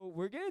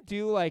we're gonna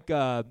do like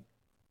a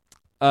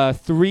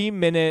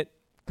 3-minute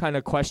kind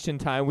of question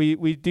time.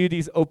 We do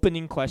these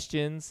opening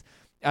questions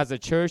as a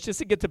church just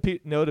to get to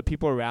know the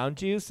people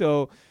around you.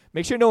 So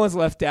make sure no one's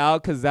left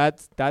out, because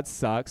that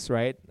sucks,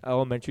 right?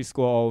 Elementary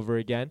school all over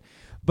again.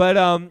 But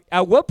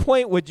at what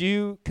point would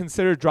you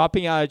consider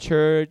dropping out of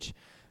church,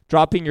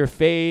 dropping your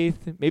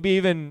faith, maybe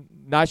even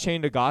not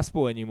sharing the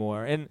gospel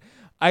anymore? And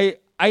I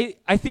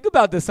think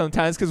about this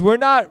sometimes, because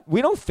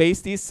we don't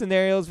face these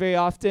scenarios very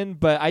often,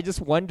 but I just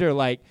wonder,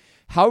 like,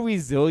 how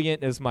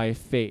resilient is my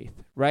faith,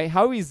 right?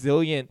 How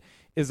resilient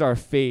is our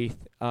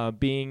faith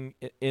being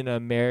in an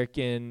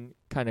American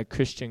kind of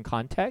Christian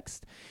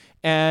context?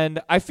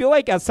 And I feel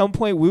like at some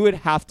point we would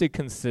have to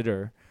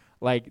consider,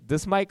 like,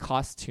 this might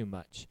cost too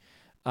much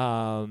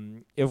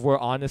if we're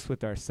honest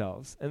with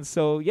ourselves. And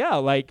so, yeah,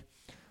 like,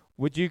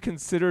 would you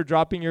consider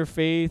dropping your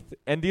faith?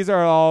 And these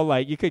are all,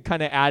 like, you could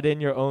kind of add in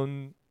your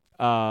own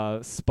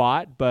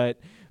spot, but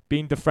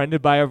being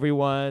defriended by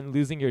everyone,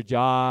 losing your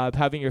job,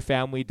 having your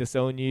family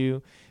disown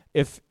you.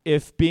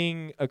 If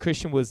being a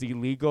Christian was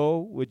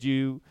illegal, would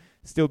you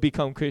still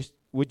become Christian?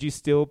 Would you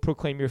still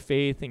proclaim your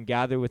faith and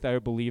gather with other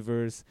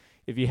believers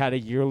if you had a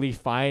yearly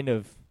fine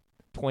of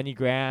 20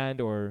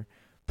 grand or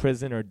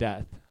prison or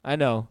death? I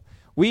know.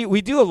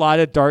 We do a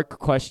lot of dark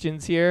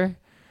questions here.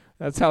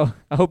 That's how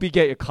I hope you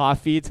get your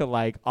coffee to,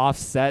 like,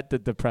 offset the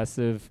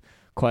depressive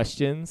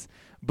questions.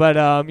 But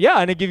yeah, I'm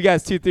going to give you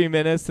guys 2-3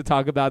 minutes to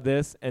talk about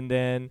this, and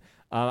then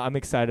I'm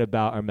excited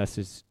about our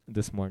message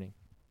this morning.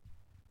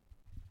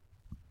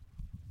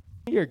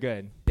 You're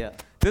good. Yeah.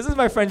 This is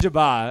my friend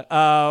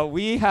Jabba.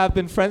 We have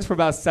been friends for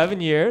about 7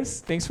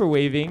 years. Thanks for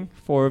waving,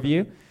 4 of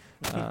you.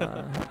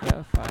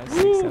 Yeah, 5,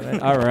 6,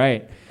 7. All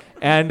right.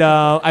 And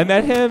I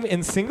met him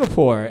in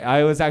Singapore.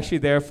 I was actually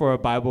there for a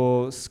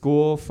Bible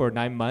school for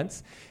 9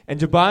 months. And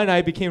Jabba and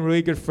I became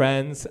really good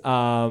friends.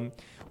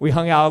 We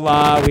hung out a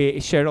lot. We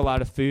shared a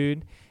lot of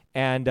food.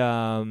 And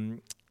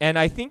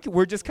I think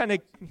we're just kind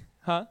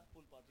of,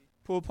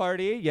 Pool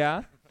party,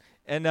 yeah.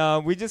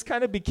 And we just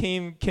kind of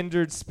became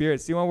kindred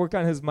spirits. Do you want to work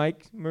on his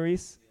mic,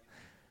 Maurice?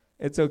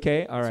 It's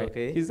okay? All right.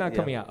 Okay. He's not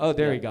coming out. Oh,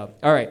 there we go.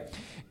 All right.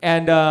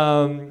 And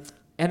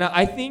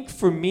I think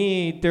for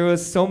me, there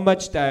was so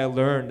much that I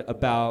learned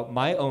about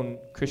my own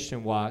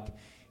Christian walk,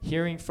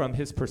 hearing from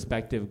his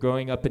perspective,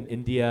 growing up in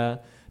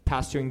India,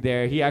 pastoring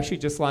there. He actually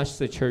just launched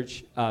the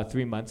church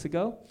 3 months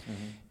ago. Mm-hmm.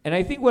 And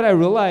I think what I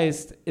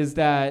realized is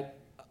that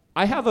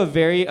I have a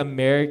very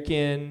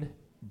American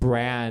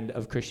brand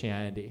of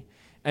Christianity.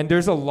 And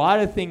there's a lot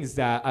of things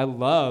that I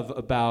love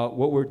about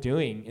what we're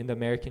doing in the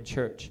American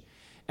church.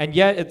 And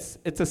yet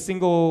it's a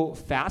single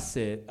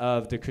facet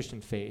of the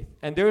Christian faith.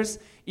 And there's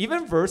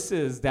even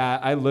verses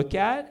that I look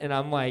at and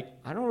I'm like,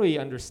 I don't really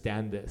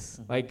understand this.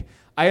 Mm-hmm. Like,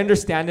 I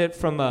understand it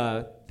from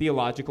a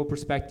theological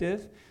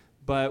perspective,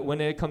 but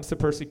when it comes to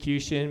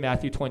persecution,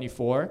 Matthew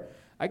 24,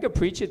 I could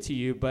preach it to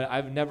you, but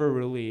I've never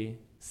really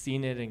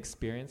seen it and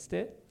experienced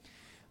it.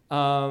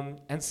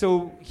 And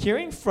so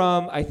hearing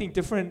from, I think,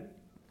 different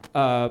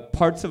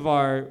parts of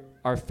our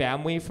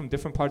family from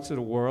different parts of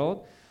the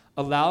world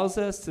allows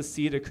us to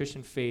see the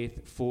Christian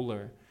faith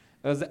fuller.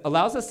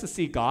 Allows us to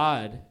see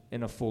God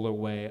in a fuller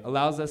way.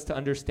 Allows us to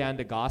understand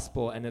the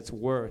gospel and its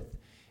worth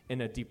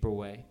in a deeper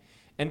way.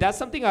 And that's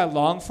something I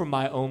long for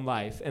my own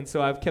life. And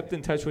so I've kept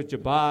in touch with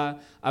Jabba.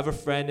 I have a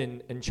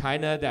friend in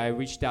China that I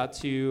reached out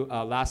to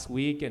last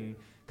week and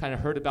kind of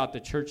heard about the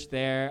church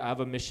there. I have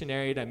a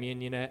missionary that me and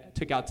Nina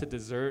took out to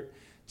dessert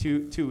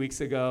two weeks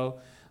ago.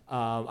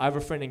 I have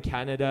a friend in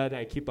Canada that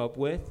I keep up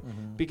with.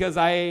 Mm-hmm. Because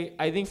I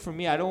think for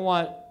me, I don't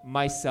want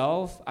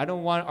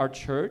our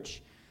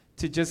church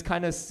to just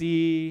kind of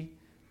see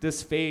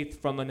this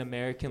faith from an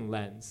American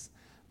lens.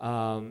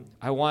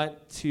 I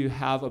want to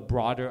have a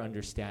broader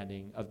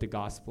understanding of the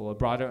gospel, a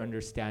broader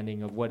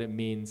understanding of what it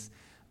means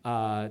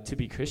to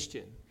be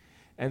Christian.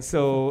 And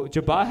so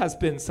Jabba has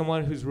been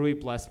someone who's really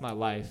blessed my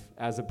life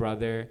as a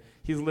brother.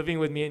 He's living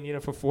with me and Nina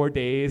for 4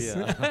 days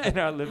in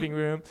our living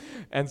room.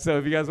 And so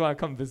if you guys want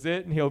to come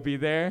visit, he'll be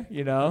there,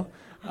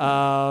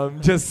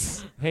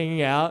 just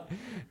hanging out.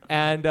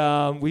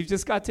 And we've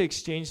just got to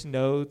exchange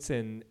notes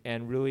and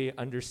really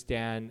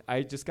understand.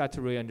 I just got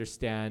to really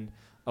understand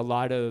a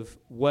lot of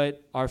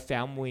what our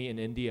family in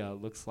India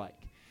looks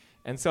like.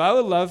 And so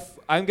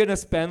I'm going to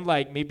spend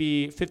like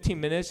maybe 15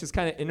 minutes just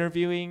kind of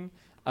interviewing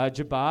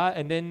Jabba,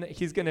 and then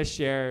he's going to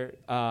share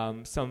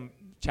some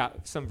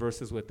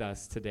verses with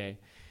us today.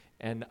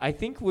 And I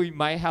think we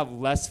might have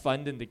less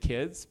fun than the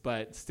kids,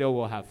 but still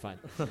we'll have fun.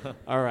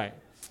 All right.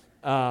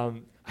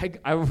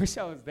 I wish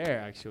I was there,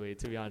 actually,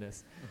 to be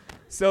honest.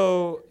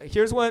 So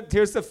here's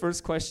the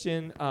first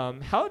question.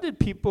 How did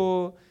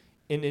people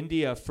in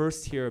India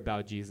first hear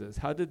about Jesus?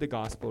 How did the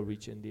gospel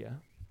reach India?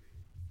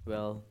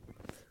 Well,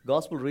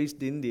 gospel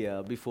reached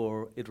India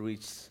before it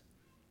reached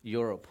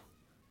Europe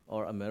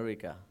or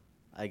America,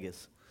 I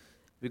guess.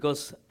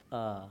 Because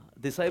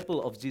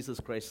disciple of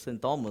Jesus Christ,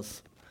 St.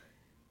 Thomas,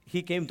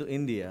 he came to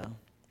India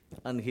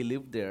and he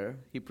lived there,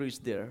 he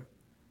preached there,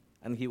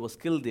 and he was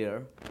killed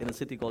there in a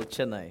city called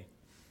Chennai.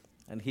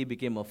 And he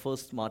became a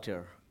first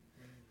martyr.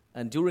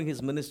 And during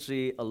his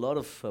ministry, a lot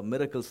of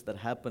miracles that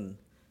happened.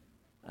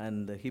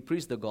 And he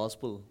preached the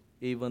gospel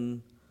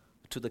even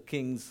to the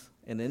kings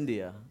in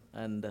India.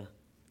 And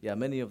yeah,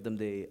 many of them,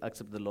 they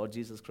accepted the Lord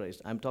Jesus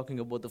Christ. I'm talking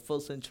about the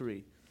first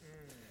century.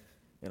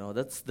 You know,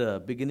 that's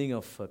the beginning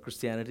of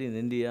Christianity in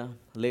India.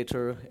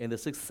 Later, in the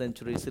 6th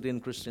century, Syrian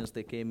Christians,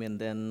 they came in.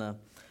 Then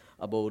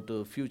about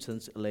a few,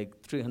 like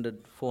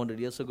 300, 400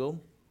 years ago,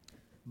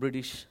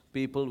 British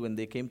people, when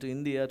they came to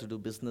India to do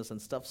business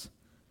and stuffs,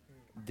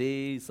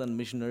 they sent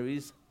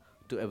missionaries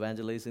to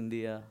evangelize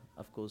India.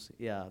 Of course,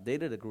 yeah, they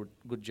did a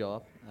good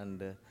job,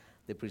 and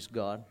they preached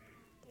God.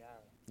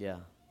 Yeah,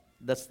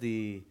 that's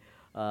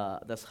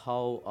that's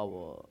how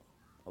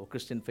our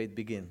Christian faith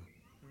began.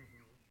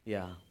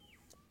 Yeah.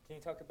 Can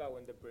you talk about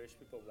when the British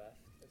people left?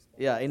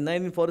 Yeah, in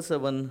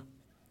 1947,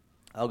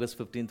 August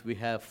 15th, we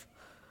have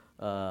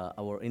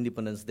our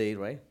Independence Day,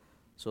 right?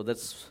 So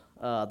that's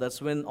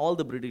when all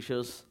the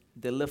Britishers,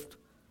 they left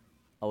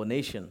our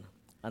nation,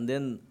 and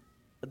then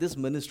this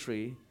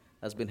ministry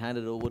has been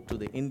handed over to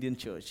the Indian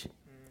church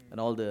and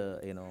all the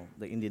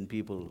the Indian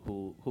people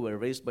who were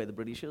raised by the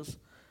Britishers,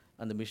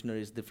 and the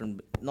missionaries,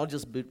 different, not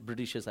just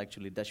Britishers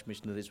actually, Dutch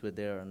missionaries were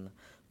there, and a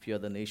few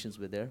other nations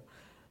were there.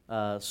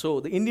 So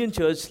the Indian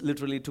church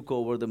literally took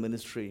over the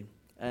ministry,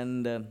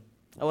 and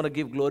I want to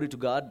give glory to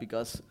God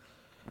because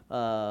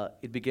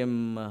it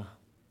became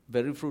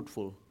very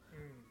fruitful.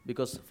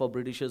 Because for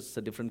Britishers, it's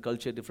a different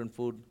culture, different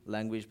food,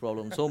 language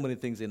problem, so many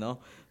things,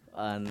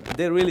 and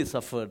they really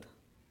suffered,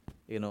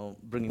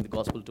 bringing the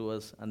gospel to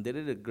us, and they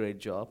did a great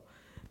job.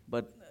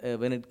 But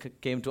when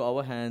it came to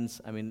our hands,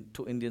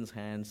 to Indians'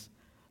 hands,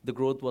 the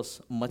growth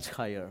was much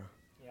higher.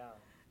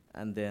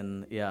 And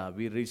then,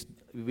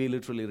 we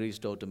literally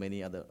reached out to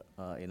many other,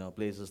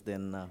 places.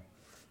 Then,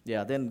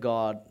 then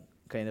God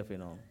kind of,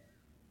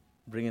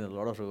 bring in a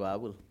lot of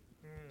revival,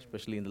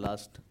 especially in the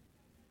last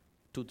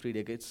 2-3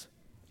 decades.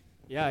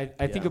 Yeah,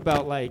 I think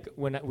about like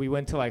when we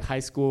went to like high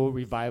school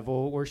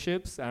revival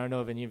worships. I don't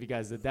know if any of you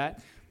guys did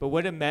that, but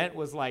what it meant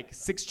was like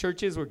 6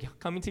 churches were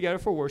coming together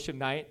for worship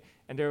night,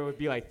 and there would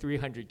be like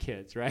 300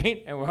 kids,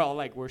 right? And we're all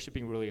like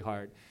worshiping really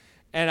hard.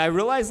 And I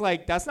realized,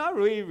 like, that's not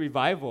really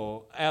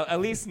revival, at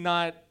least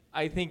not,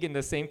 I think, in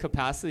the same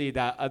capacity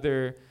that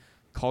other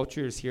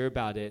cultures hear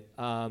about it.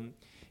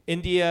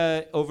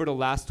 India, over the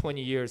last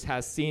 20 years,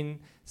 has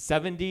seen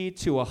 70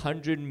 to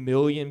 100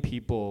 million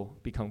people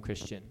become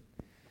Christian.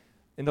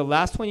 In the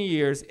last 20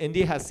 years,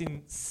 India has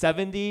seen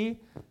 70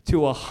 to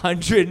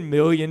 100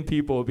 million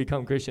people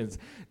become Christians.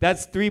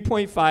 That's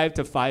 3.5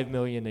 to 5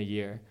 million a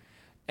year.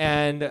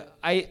 And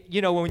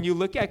when you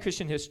look at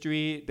Christian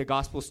history, the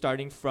gospel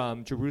starting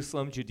from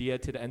Jerusalem, Judea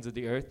to the ends of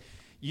the earth,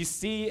 you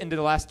see in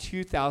the last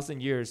 2,000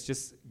 years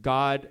just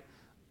God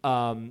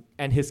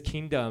and his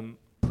kingdom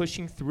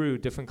pushing through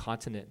different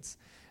continents.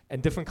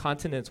 And different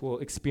continents will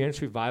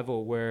experience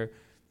revival where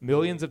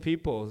millions of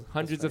people,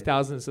 hundreds of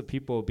thousands of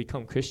people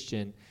become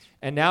Christian.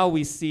 And now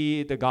we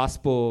see the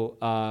gospel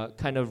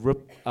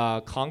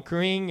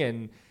conquering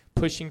and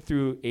pushing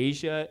through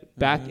Asia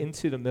back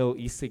into the Middle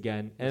East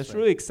again. And it's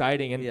really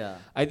exciting. And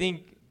I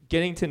think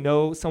getting to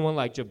know someone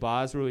like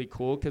Jabba is really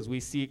cool because we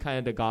see kind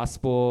of the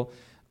gospel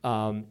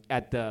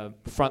at the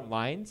front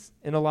lines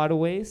in a lot of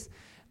ways.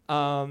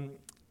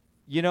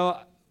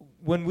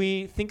 When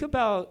we think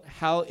about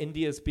how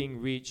India is being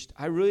reached,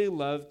 I really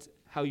loved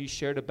how you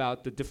shared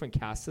about the different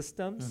caste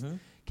systems.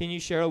 Can you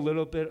share a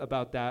little bit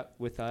about that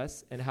with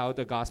us and how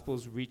the gospel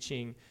is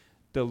reaching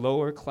the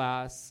lower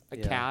class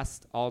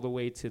caste all the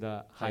way to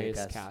the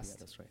highest caste? Yeah,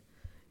 that's right.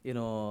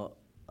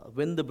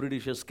 When the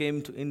Britishers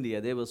came to India,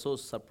 they were so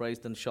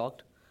surprised and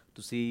shocked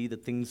to see the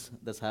things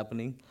that's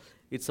happening.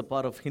 It's a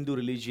part of Hindu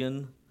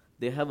religion.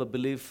 They have a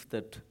belief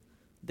that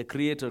the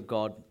creator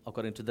God,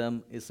 according to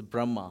them, is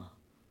Brahma,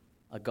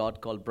 a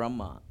god called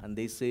Brahma. And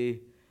they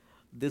say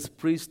this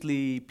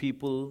priestly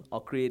people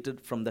are created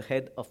from the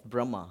head of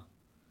Brahma.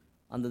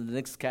 And then the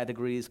next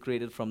category is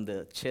created from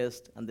the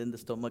chest, and then the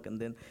stomach, and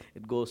then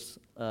it goes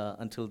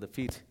until the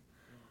feet.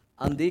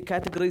 And they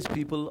categorize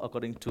people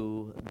according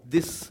to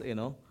this,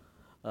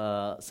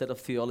 set of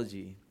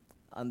theology.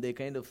 And they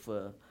kind of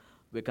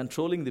were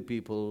controlling the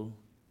people.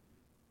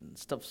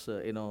 Stuffs,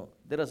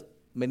 there are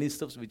many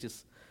stuffs which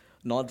is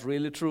not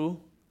really true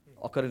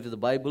according to the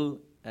Bible.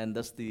 And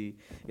that's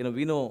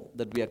we know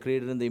that we are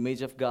created in the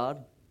image of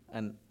God,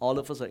 and all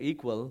of us are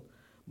equal.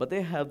 But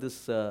they have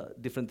this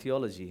different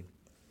theology,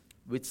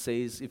 which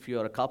says if you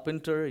are a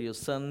carpenter, your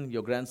son,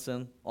 your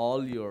grandson,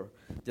 all your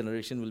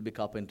generation will be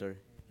carpenter.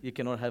 You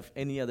cannot have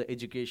any other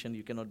education.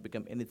 You cannot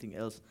become anything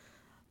else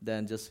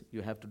than just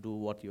you have to do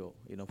what your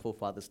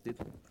forefathers did.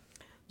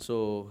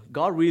 So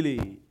God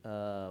really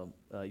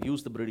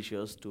used the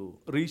Britishers to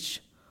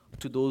reach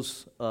to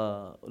those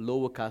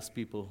lower caste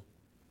people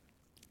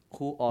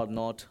who are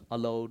not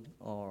allowed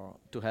or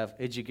to have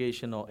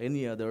education or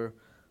any other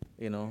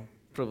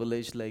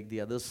privilege like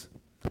the others.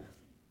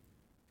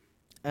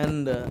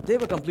 And they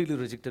were completely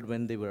rejected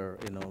when they were,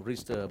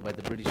 reached by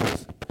the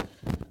Britishers.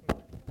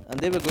 And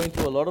they were going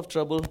through a lot of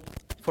trouble.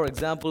 For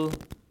example,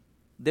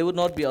 they would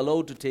not be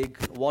allowed to take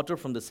water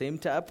from the same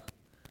tap.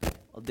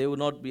 they would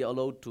not be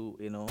allowed to,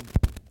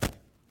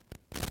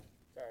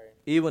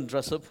 even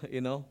dress up,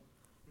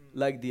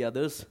 like the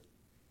others.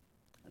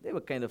 They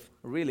were kind of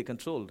really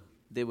controlled.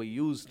 They were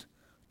used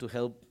to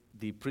help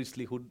the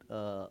priestlyhood,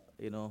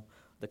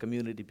 the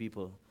community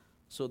people.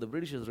 So the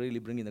British was really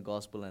bringing the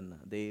gospel, and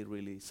they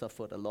really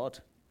suffered a lot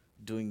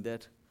doing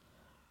that.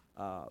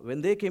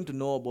 When they came to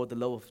know about the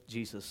love of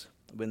Jesus,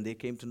 when they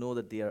came to know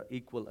that they are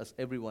equal as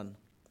everyone,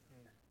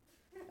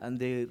 and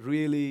they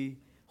really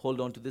hold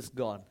on to this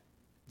God,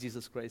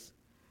 Jesus Christ,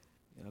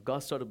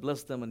 God started to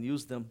bless them and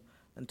use them.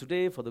 And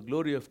today, for the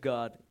glory of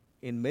God,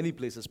 in many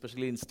places,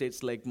 especially in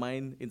states like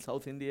mine in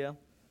South India,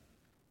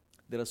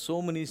 there are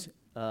so many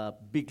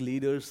big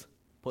leaders,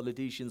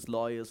 politicians,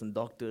 lawyers, and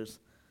doctors,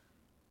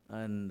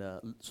 and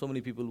so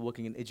many people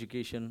working in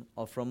education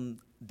are from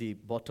the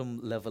bottom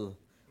level,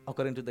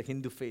 according to the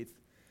Hindu faith.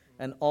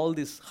 And all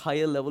these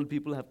higher level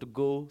people have to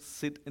go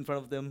sit in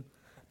front of them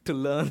to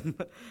learn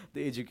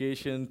the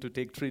education, to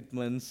take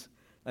treatments,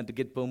 and to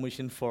get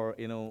permission for,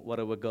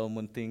 whatever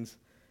government things.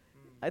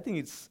 I think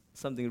it's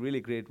something really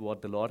great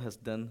what the Lord has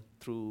done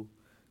through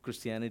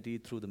Christianity,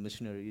 through the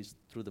missionaries,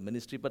 through the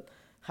ministry. But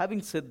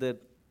having said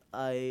that,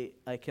 I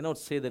cannot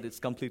say that it's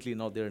completely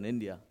not there in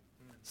India.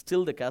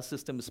 Still, the caste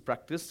system is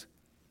practiced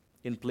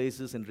in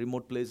places, in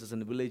remote places,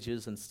 in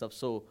villages and stuff.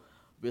 So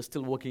we're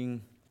still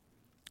working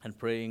and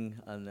praying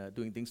and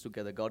doing things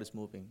together. God is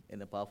moving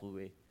in a powerful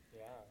way.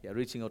 Yeah,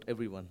 reaching out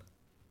everyone.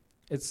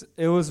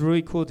 It was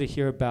really cool to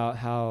hear about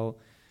how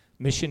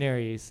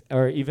missionaries,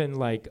 or even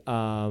like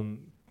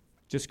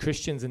just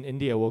Christians in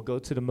India, will go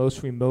to the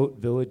most remote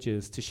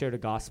villages to share the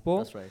gospel.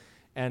 That's right.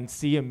 And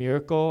see a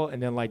miracle,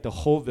 and then like the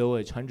whole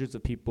village, hundreds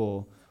of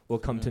people will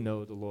come to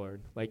know the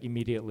Lord, like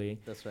immediately.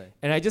 That's right.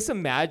 And I just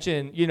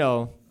imagine,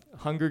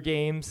 Hunger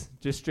Games,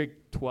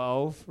 District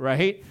 12,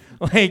 right?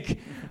 Like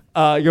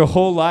your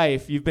whole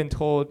life, you've been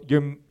told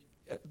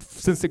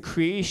since the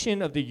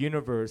creation of the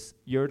universe,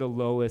 you're the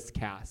lowest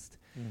caste.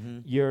 Mm-hmm.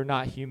 You're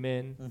not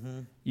human. Mm-hmm.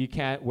 You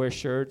can't wear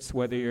shirts,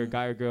 whether you're a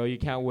guy or girl. You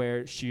can't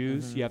wear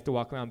shoes. Mm-hmm. You have to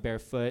walk around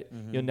barefoot.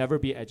 Mm-hmm. You'll never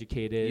be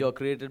educated. You're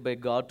created by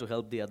God to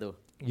help the other.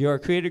 You're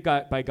created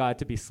by God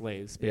to be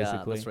slaves, basically.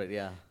 Yeah, that's right,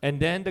 yeah. And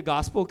then the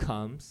gospel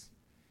comes.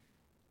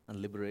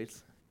 And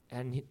liberates.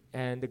 And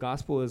the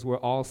gospel is we're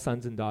all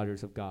sons and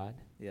daughters of God.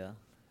 Yeah.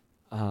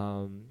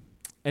 And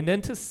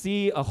then to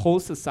see a whole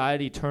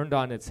society turned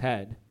on its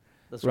head.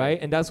 That's right?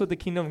 And that's what the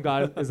kingdom of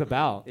God is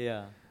about.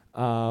 Yeah.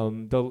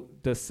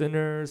 The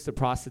sinners, the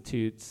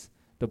prostitutes,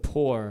 the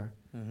poor,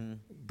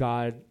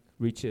 God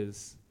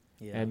reaches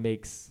and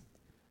makes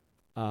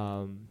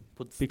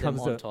puts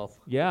becomes them on top.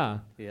 Yeah.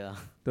 Yeah.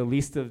 The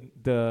least of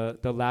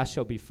the last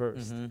shall be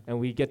first. And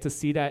we get to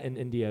see that in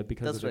India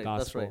because of the gospel.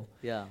 That's right.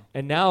 Yeah.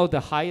 And now the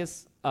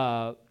highest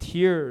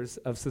tiers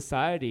of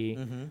society,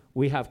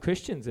 we have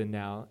Christians in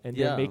now, and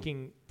they're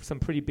making some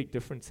pretty big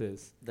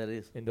differences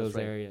in those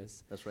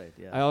areas. That's right,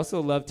 yeah. I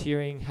also loved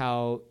hearing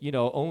how,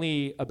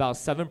 only about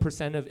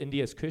 7% of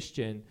India is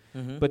Christian,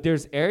 but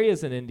there's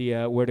areas in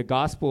India where the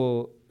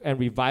gospel and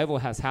revival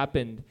has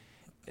happened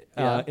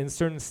in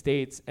certain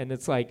states, and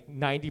it's like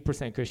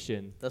 90%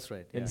 Christian. That's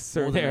right. In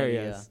certain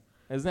areas.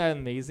 Isn't that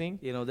amazing?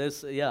 There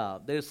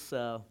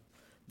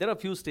are a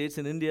few states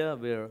in India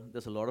where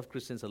there's a lot of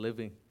Christians are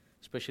living,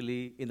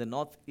 especially in the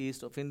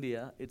northeast of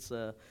India. It's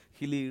a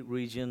hilly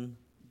region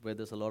where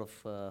there's a lot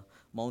of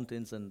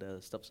mountains and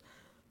stuff.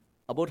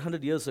 About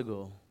 100 years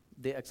ago,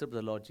 they accepted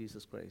the Lord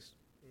Jesus Christ.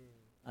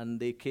 And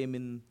they came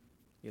in,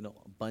 a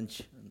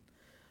bunch.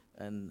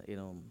 And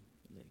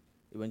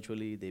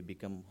eventually they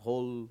become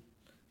whole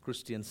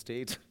Christian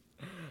state.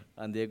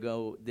 And they're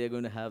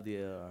going to have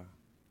their,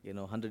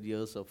 100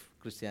 years of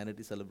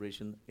Christianity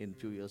celebration in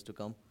few years to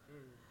come.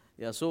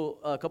 Yeah, so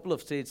a couple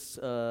of states,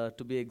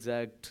 to be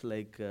exact,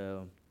 like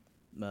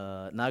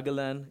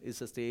Nagaland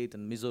is a state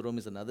and Mizoram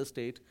is another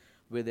state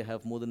where they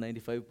have more than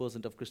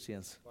 95% of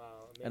Christians. Wow,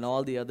 and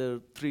all the other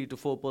 3 to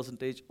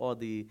 4% or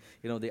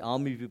the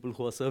army people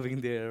who are serving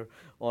there,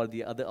 or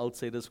the other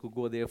outsiders who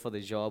go there for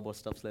the job or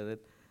stuff like that.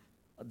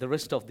 The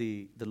rest of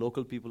the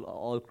local people are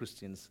all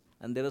Christians.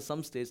 And there are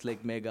some states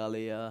like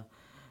Meghalaya,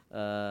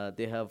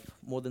 they have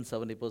more than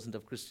 70%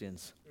 of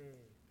Christians.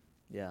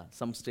 Yeah,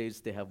 some states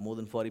they have more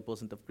than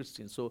 40% of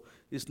Christians. So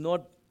it's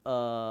not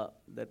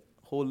that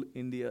whole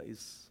India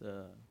is,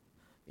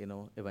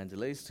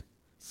 evangelized.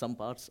 Some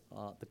parts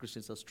the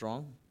Christians are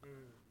strong.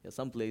 Yeah,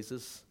 some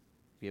places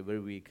we are very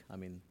weak. I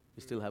mean,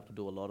 we still have to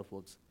do a lot of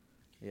works.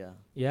 Yeah.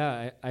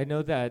 Yeah, I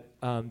know that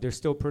there's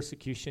still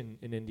persecution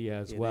in India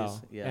as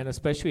well, and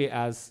especially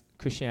as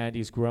Christianity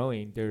is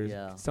growing,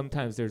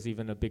 sometimes there's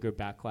even a bigger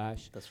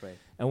backlash. That's right.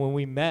 And when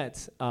we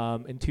met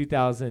in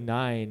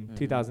 2009,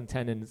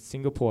 2010 in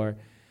Singapore,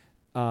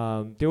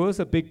 there was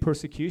a big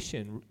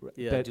persecution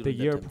the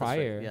year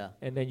prior, right,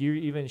 and then you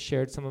even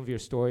shared some of your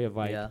story of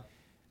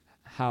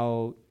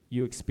how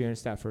you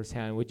experienced that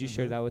firsthand. Would you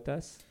share that with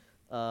us?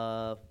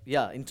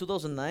 In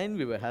 2009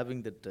 we were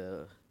having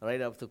that. Right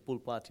after the pool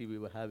party, we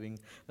were having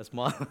a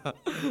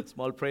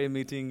small prayer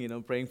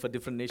meeting, praying for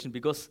different nations,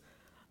 because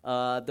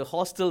the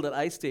hostel that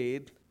I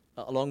stayed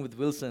along with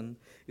Wilson,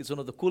 it's one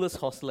of the coolest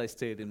hostel I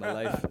stayed in my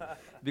life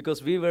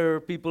because we were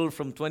people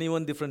from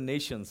 21 different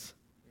nations,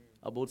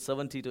 about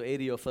 70 to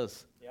 80 of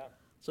us. Yeah.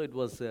 So it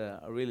was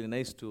really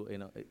nice to,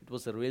 it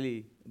was a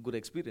really good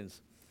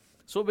experience.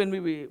 So when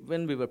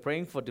we were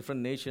praying for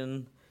different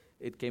nations,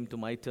 it came to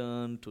my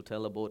turn to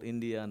tell about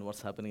India and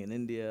what's happening in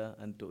India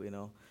and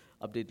to,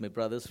 update my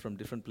brothers from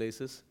different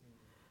places.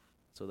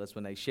 So that's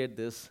when I shared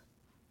this.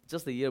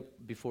 Just the year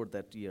before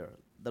that year,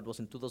 that was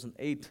in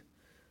 2008,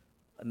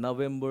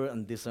 November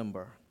and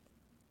December.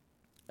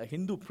 A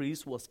Hindu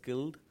priest was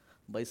killed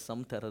by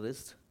some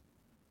terrorist.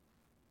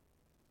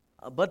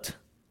 But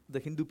the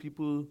Hindu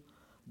people,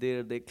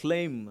 they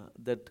claim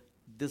that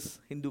this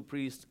Hindu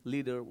priest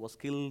leader was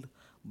killed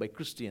by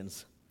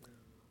Christians.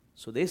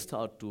 So they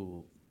start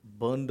to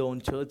burn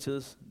down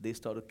churches. They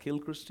start to kill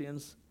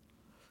Christians.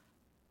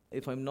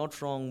 If I'm not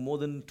wrong, more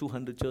than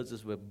 200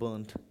 churches were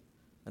burnt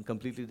and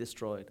completely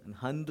destroyed, and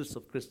hundreds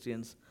of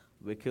Christians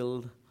were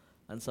killed.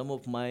 And some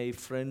of my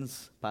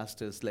friends,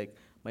 pastors, like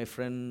my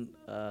friends,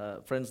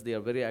 they are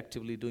very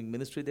actively doing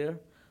ministry there.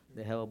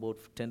 They have about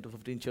 10 to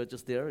 15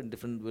 churches there in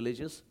different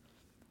villages.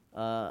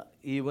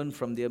 Even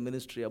from their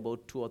ministry,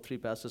 about 2 or 3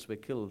 pastors were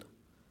killed,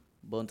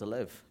 burnt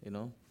alive,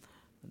 And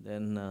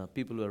then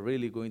people were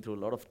really going through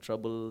a lot of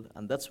trouble.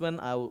 And that's when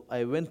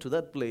I went to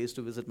that place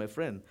to visit my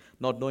friend,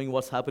 not knowing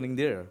what's happening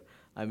there.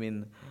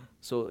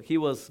 So he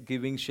was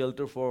giving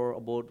shelter for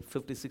about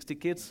 50, 60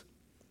 kids.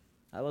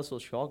 I was so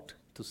shocked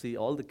to see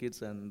all the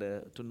kids and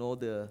to know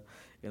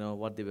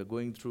what they were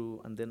going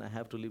through. And then I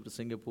have to leave to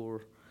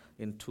Singapore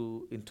in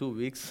 2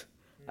 weeks.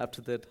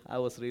 After that, I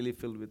was really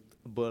filled with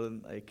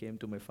burden. I came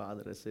to my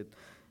father. I said,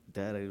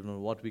 Dad, I don't know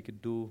what we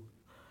could do.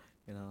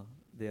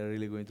 They are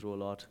really going through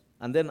a lot.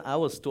 And then I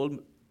was told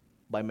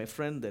by my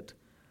friend that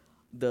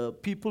the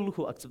people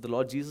who accept the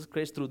Lord Jesus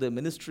Christ through their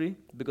ministry,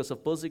 because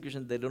of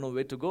persecution, they don't know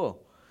where to go.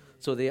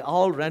 So they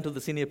all ran to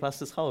the senior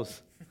pastor's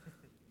house.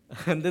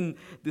 And then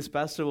this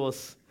pastor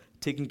was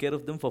taking care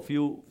of them for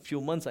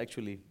few months,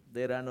 actually.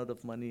 They ran out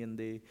of money and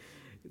they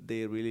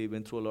really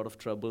went through a lot of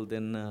trouble.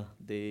 Then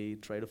they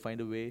tried to find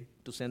a way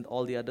to send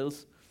all the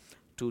adults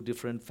to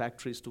different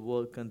factories to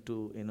work and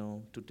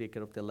to take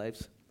care of their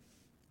lives.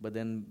 But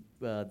then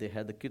they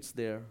had the kids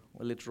there.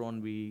 Well, later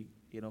on, we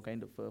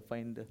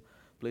find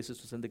places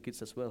to send the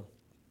kids as well.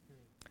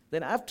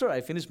 Then after I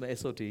finished my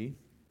SOT,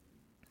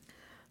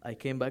 I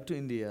came back to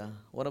India.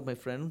 One of my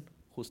friends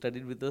who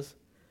studied with us,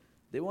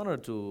 they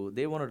wanted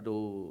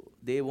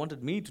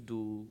me to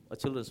do a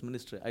children's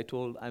ministry. I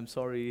told, I'm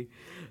sorry,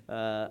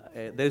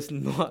 there's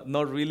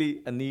not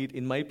really a need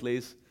in my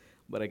place,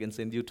 but I can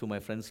send you to my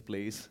friend's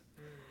place.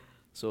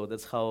 So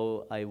that's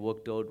how I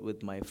worked out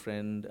with my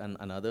friend and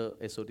another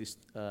SOT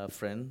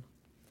friend.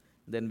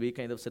 Then we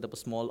kind of set up a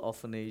small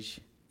orphanage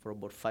for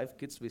about 5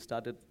 kids. We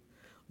started,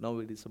 now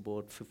it is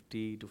about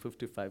 50 to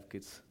 55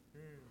 kids.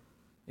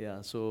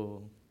 Yeah,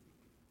 so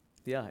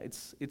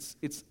it's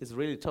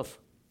really tough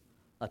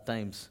at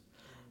times.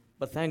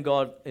 But thank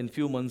God, in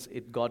few months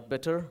it got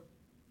better.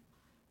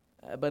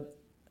 But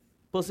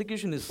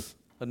persecution is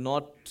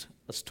not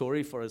a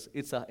story for us.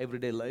 It's our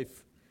everyday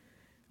life.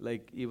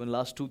 Like even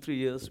last 2-3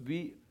 years,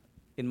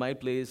 in my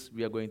place,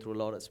 we are going through a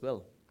lot as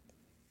well.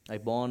 I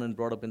born and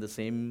brought up in the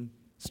same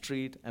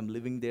street. I'm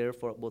living there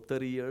for about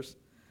 30 years.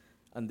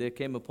 And there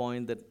came a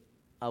point that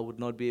I would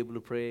not be able to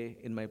pray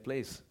in my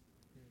place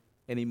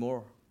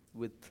anymore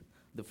with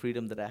the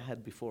freedom that I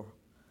had before.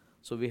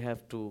 So we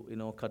have to,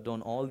 cut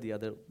down all the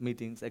other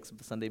meetings except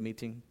the Sunday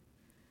meeting.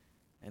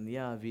 And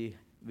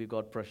we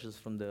got pressures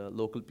from the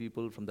local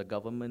people, from the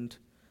government,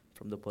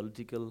 from the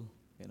political,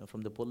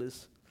 from the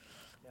police.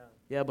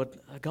 Yeah,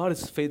 but God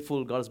is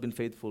faithful. God has been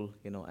faithful.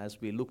 As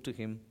we look to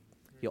Him,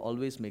 He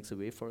always makes a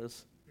way for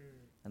us,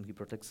 and He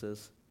protects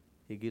us.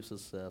 He gives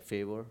us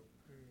favor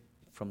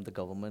from the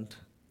government,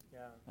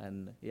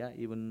 and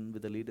even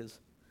with the leaders.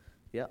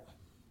 Yeah.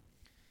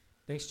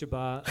 Thanks,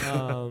 Jabba.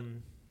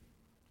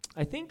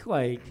 I think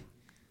I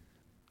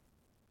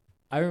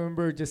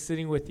remember just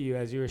sitting with you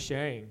as you were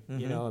sharing,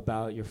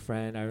 about your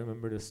friend. I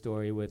remember the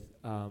story with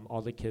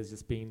all the kids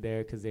just being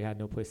there because they had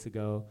no place to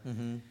go.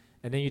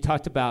 And then you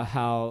talked about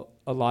how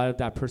a lot of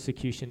that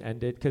persecution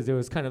ended because there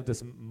was kind of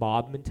this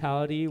mob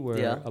mentality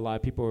where a lot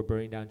of people were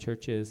burning down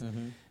churches.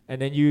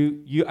 And then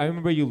I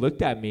remember you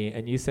looked at me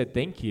and you said,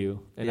 thank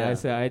you. And I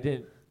said, I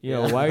didn't,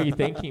 why are you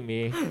thanking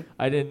me?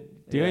 I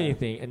didn't do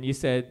anything. And you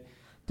said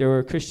there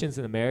were Christians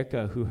in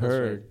America who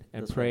heard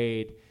and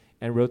prayed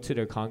and wrote to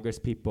their Congress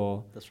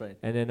people. That's right.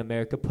 And then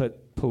America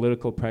put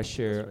political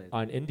pressure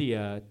on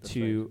India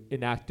to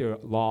enact their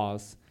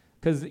laws.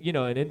 Because,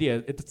 in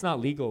India, it's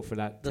not legal for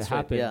that to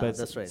happen. But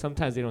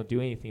sometimes they don't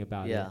do anything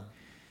about it.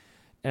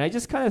 And I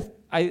just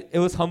it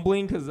was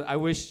humbling because I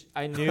wish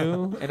I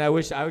knew and I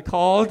wish I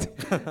called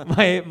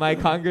my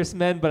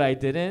congressmen, but I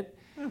didn't.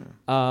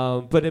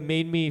 But it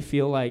made me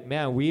feel like,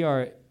 man,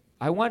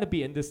 I want to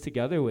be in this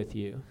together with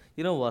you.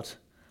 You know what?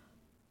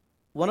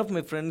 One of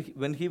my friends,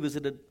 when he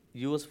visited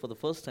US for the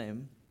first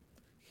time,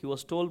 he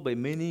was told by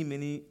many,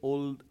 many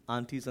old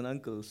aunties and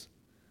uncles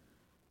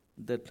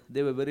that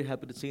they were very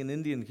happy to see an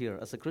Indian here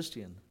as a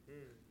Christian.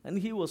 And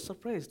he was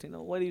surprised,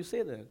 why do you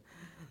say that?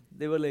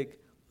 They were like,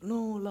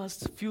 no,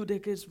 last few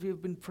decades we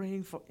have been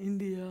praying for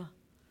India.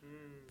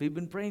 We've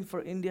been praying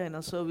for India in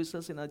our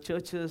services, in our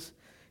churches,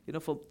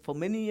 for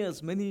many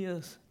years, many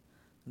years.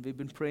 And we've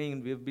been praying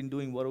and we have been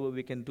doing whatever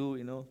we can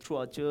do, through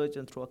our church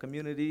and through our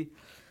community.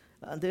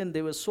 And then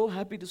they were so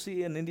happy to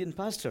see an Indian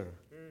pastor.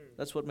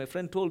 That's what my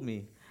friend told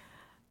me.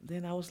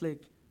 Then I was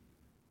like,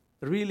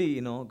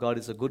 really, God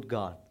is a good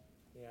God.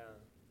 Yeah.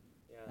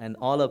 And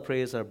all our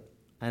prayers are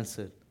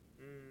answered.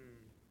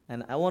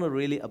 And I want to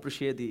really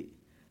appreciate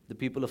the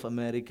people of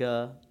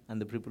America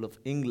and the people of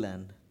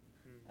England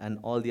and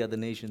all the other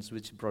nations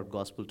which brought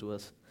gospel to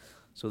us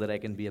so that I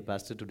can be a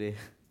pastor today.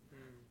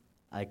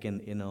 I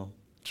can,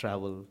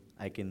 travel.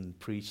 I can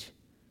preach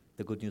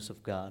the good news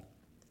of God.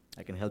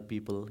 I can help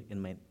people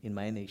in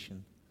my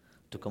nation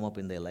to come up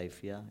in their life.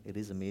 Yeah, it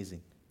is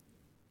amazing.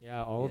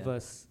 Yeah, all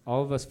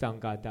of us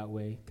found God that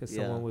way because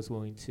someone was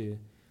willing to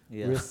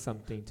risk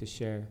something to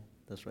share.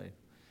 That's right.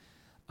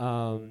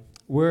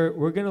 We're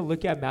going to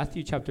look at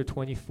Matthew chapter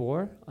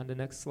 24 on the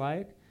next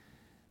slide.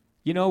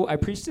 I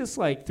preached this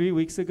like 3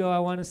 weeks ago, I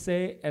want to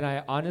say, and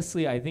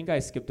I think I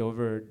skipped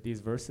over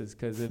these verses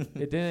because it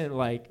didn't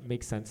like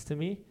make sense to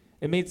me.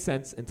 It made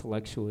sense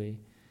intellectually.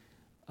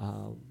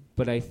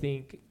 But I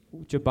think,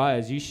 Jabba,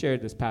 as you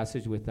shared this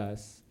passage with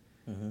us,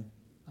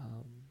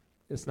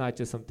 it's not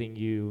just something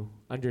you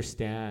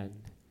understand,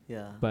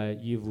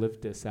 but you've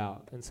lived this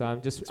out. And so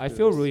I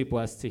feel really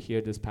blessed to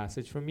hear this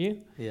passage from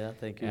you. Yeah,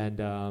 thank you. And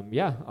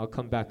I'll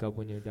come back up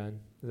when you're done.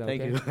 Is that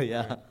thank okay? you.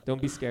 Yeah. Right.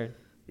 Don't be scared.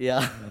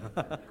 Yeah.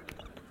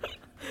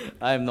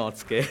 I'm not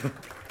scared.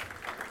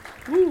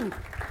 Woo.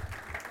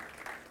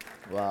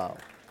 Wow.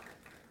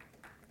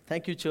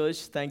 Thank you,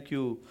 church. Thank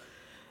you,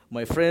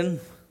 my friend,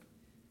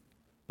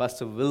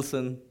 Pastor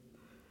Wilson,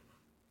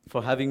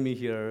 for having me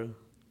here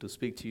to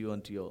speak to you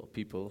and to your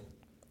people.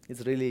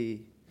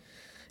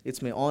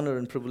 It's my honor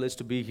and privilege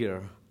to be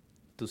here,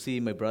 to see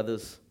my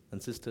brothers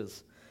and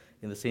sisters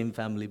in the same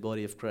family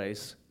body of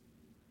Christ.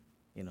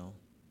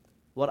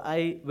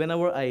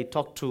 Whenever I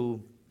talk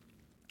to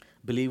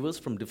believers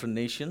from different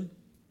nation,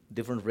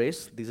 different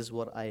race, this is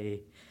what I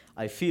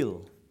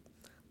feel,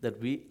 that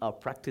we are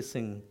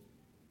practicing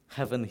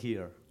heaven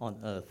here on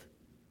earth.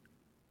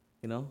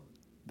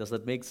 Does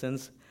that make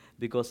sense?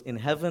 Because in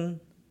heaven,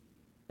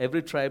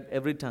 every tribe,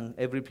 every tongue,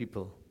 every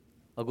people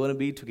are going to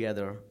be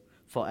together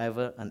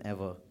forever and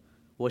ever,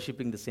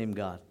 worshiping the same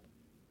God.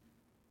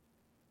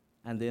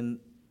 And then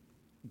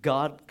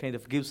God kind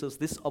of gives us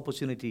this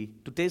opportunity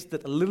to taste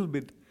that a little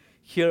bit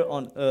here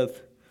on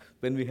earth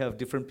when we have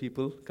different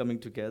people coming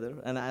together.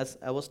 And as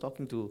I was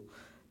talking to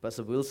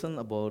Pastor Wilson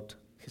about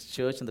his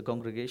church and the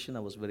congregation, I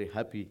was very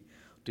happy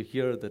to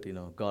hear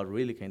that, God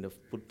really kind of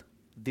put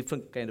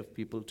different kind of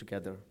people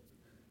together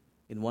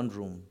in one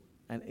room.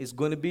 And it's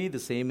going to be the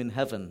same in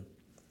heaven.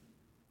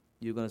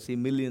 You're going to see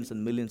millions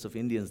and millions of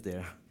Indians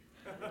there.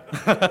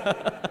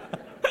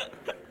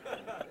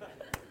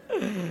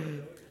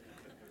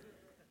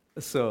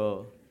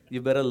 So,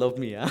 you better love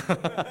me, huh?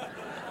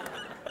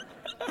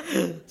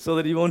 So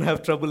that you won't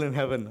have trouble in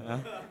heaven. Huh?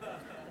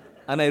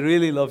 And I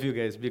really love you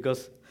guys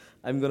because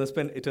I'm going to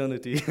spend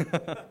eternity.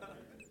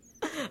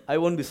 I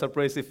won't be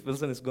surprised if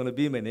Wilson is going to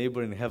be my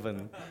neighbor in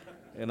heaven,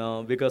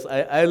 because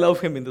I love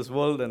him in this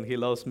world and he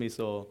loves me,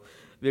 so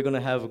we're going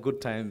to have a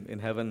good time in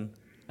heaven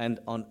and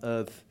on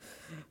earth.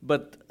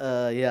 But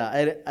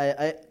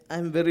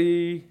I'm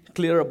very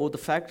clear about the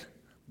fact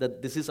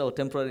that this is our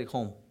temporary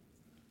home.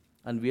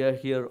 And we are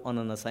here on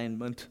an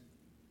assignment.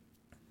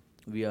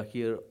 We are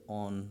here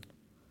on,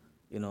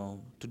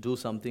 to do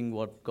something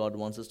what God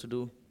wants us to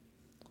do.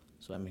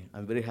 So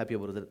I'm very happy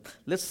about that.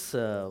 Let's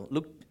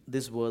look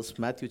this verse,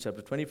 Matthew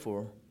chapter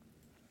 24.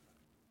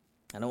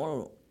 And I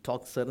want to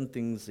talk certain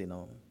things,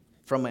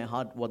 from my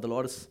heart, what the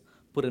Lord has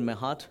put in my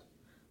heart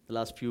the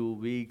last few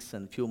weeks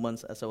and few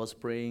months as I was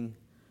praying,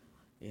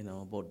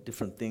 about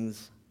different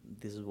things.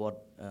 This is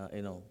what,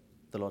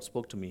 the Lord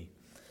spoke to me.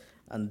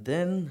 And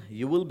then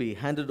you will be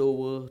handed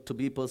over to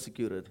be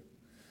persecuted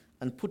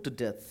and put to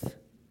death.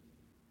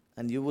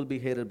 And you will be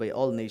hated by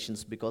all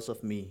nations because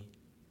of me,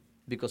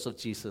 because of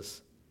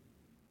Jesus.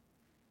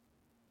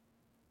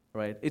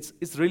 Right?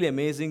 It's really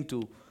amazing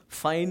to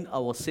find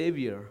our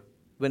Savior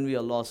when we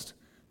are lost,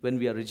 when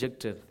we are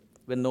rejected,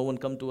 when no one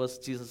comes to us.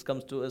 Jesus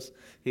comes to us.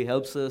 He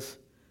helps us.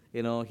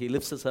 He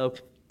lifts us up.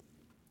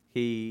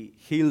 He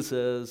heals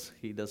us.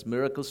 He does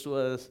miracles to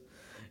us.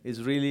 It's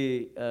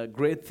really a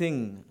great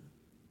thing,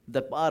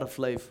 that part of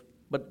life.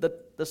 But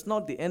that's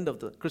not the end of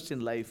the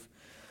Christian life.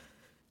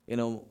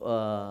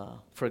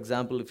 For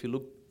example, if you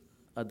look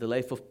at the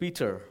life of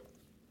Peter,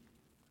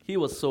 he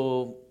was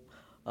so,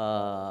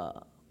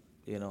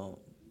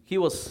 he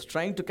was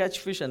trying to catch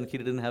fish and he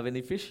didn't have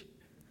any fish.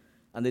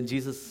 And then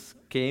Jesus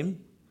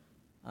came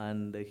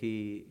and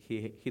he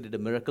did a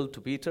miracle to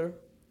Peter.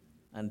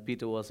 And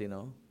Peter was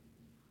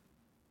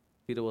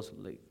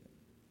like,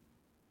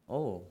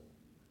 oh,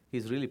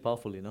 he's really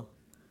powerful,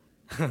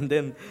 And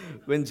then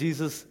when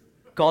Jesus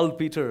called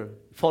Peter,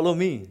 follow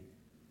me,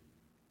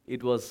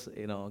 it was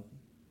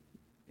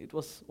It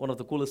was one of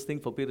the coolest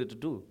things for Peter to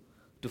do,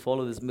 to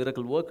follow this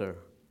miracle worker.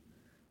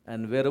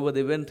 And wherever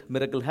they went,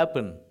 miracle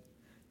happened.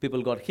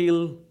 People got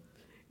healed,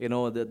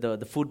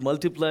 the food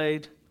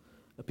multiplied,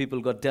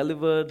 people got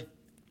delivered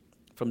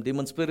from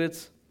demon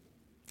spirits.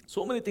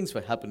 So many things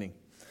were happening.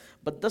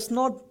 But that's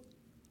not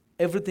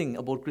everything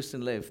about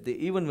Christian life. They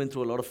even went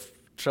through a lot of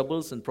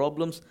troubles and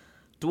problems,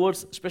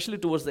 especially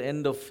towards the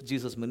end of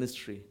Jesus'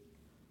 ministry.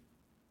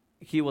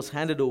 He was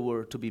handed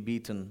over to be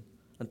beaten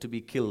and to be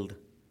killed.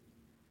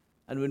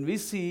 And when we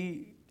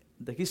see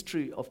the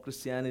history of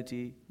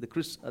Christianity,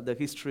 the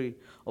history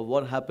of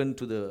what happened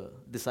to the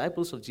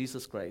disciples of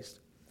Jesus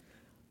Christ,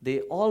 they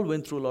all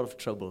went through a lot of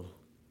trouble.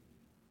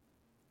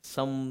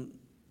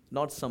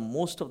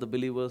 Most of the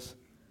believers,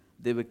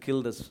 they were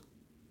killed as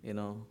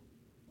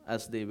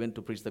they went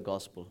to preach the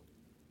gospel.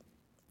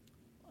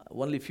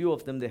 Only few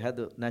of them, they had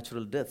the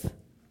natural death.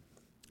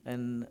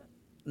 And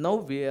now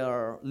we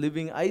are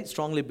living, I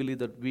strongly believe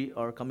that we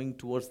are coming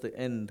towards the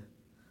end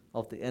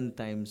of the end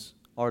times,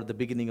 or the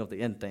beginning of the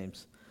end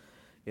times,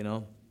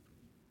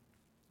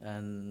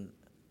 and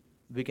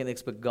we can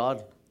expect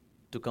God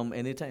to come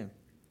anytime.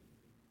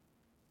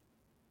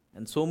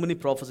 And so many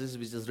prophecies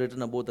which is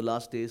written about the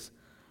last days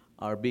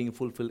are being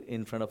fulfilled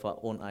in front of our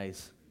own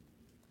eyes.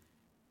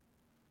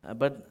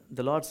 But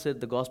the Lord said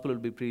the gospel will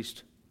be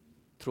preached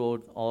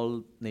throughout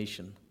all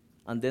nation,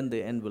 and then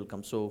the end will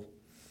come. So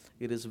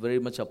it is very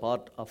much a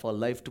part of our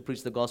life to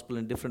preach the gospel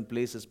in different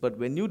places. But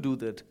when you do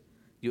that,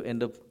 you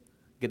end up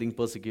getting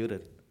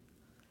persecuted.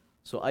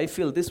 So I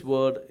feel this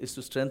word is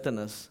to strengthen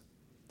us,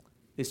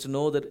 is to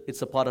know that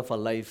it's a part of our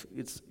life.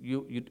 It's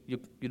you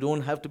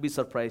don't have to be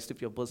surprised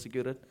if you're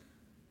persecuted,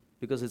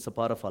 because it's a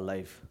part of our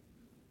life.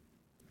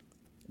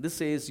 This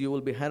says you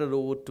will be handed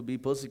over to be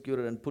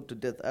persecuted and put to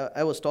death.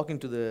 I was talking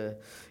to the,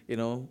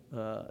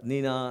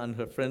 Nina and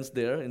her friends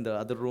there in the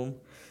other room.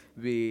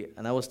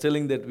 And I was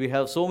telling that we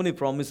have so many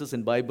promises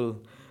in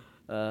Bible,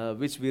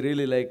 which we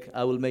really like.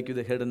 I will make you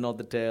the head and not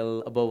the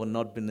tail, above and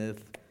not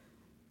beneath.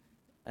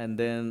 And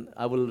then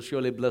I will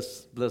surely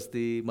bless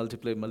thee,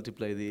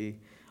 multiply thee,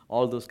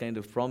 all those kind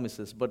of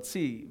promises. But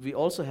see, we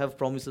also have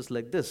promises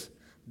like this.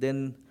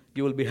 Then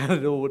you will be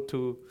handed over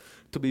to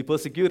be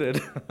persecuted.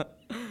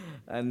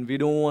 And we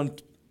don't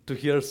want to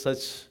hear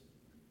such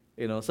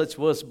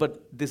words.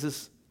 But this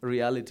is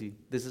reality.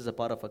 This is a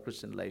part of our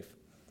Christian life.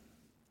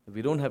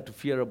 We don't have to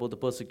fear about the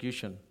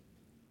persecution.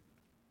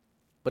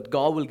 But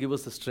God will give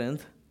us the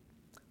strength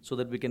so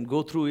that we can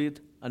go through it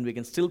and we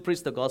can still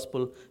preach the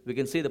gospel. We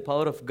can see the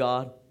power of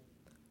God,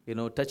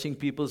 touching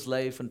people's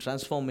life and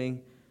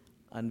transforming,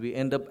 and we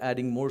end up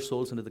adding more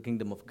souls into the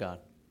kingdom of God.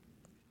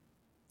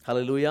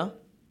 Hallelujah.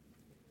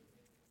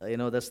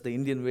 That's the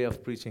Indian way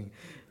of preaching.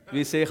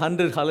 We say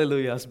 100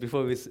 hallelujahs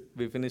before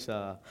we finish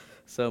our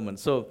sermon.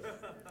 So,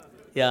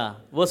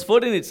 verse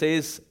 14 it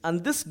says,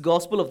 "And this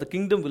gospel of the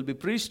kingdom will be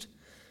preached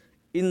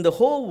in the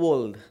whole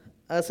world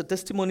as a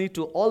testimony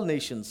to all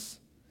nations,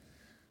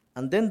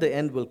 and then the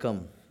end will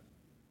come."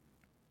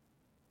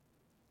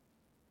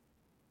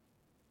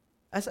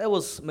 As I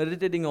was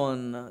meditating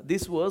on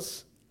this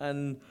verse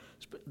and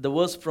the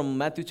verse from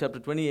Matthew chapter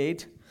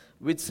 28,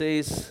 which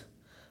says,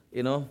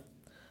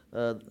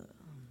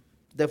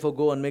 "Therefore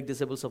go and make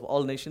disciples of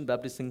all nations,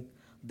 baptizing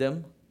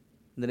them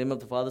in the name of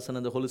the Father, Son,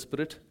 and the Holy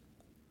Spirit,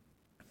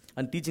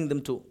 and teaching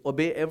them to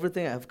obey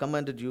everything I have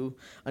commanded you.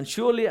 And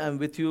surely I am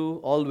with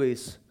you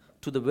always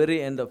to the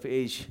very end of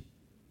age."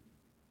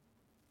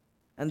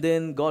 And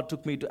then God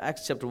took me to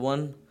Acts chapter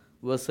 1,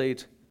 verse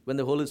 8. "When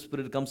the Holy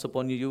Spirit comes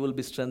upon you, you will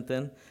be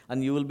strengthened,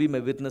 and you will be my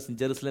witness in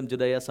Jerusalem,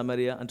 Judea,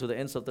 Samaria, and to the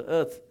ends of the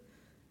earth."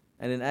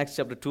 And in Acts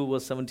chapter 2,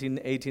 verse 17,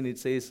 18, it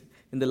says,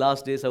 "In the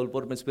last days I will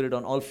pour my spirit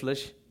on all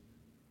flesh."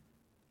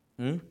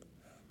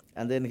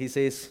 And then he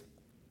says,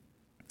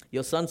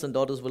 "Your sons and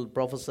daughters will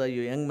prophesy,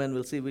 your young men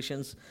will see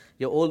visions,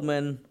 your old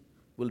men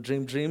will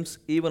dream dreams.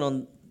 Even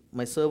on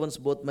my servants,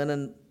 both men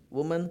and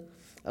women,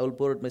 I will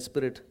pour out my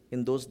spirit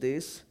in those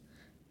days,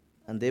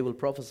 and they will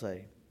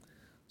prophesy."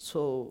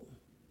 So,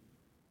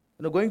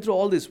 going through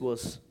all this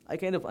verse, I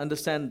kind of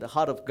understand the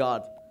heart of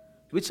God,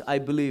 which I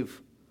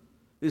believe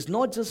is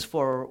not just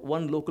for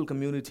one local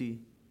community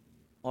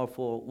or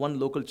for one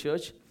local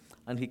church.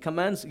 And he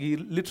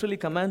literally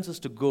commands us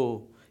to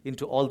go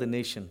into all the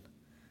nation.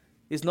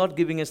 He's not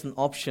giving us an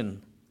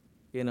option.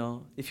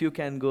 If you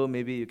can go,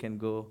 maybe you can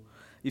go.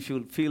 If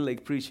you feel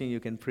like preaching, you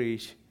can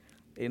preach.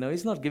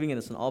 He's not giving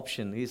us an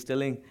option. He's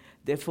telling,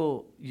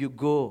 therefore, you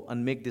go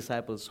and make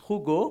disciples. Who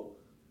go?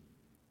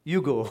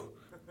 You go.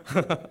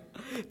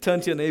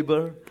 Turn to your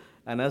neighbor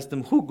and ask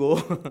them, who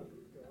go?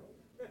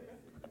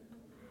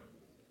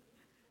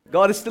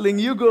 God is telling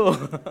you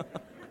go.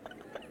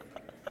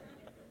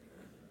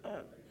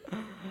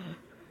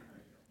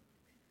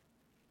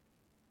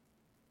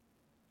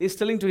 He's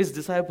telling to his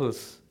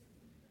disciples,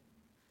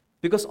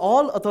 because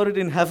all authority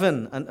in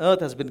heaven and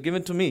earth has been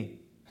given to me,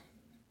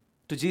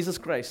 to Jesus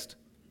Christ.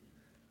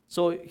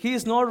 So he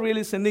is not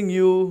really sending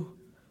you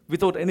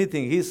without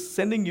anything. He's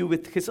sending you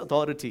with his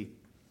authority.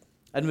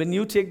 And when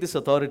you take this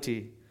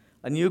authority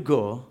and you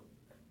go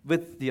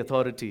with the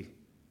authority,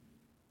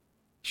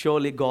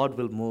 surely God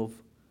will move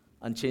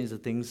and change the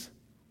things,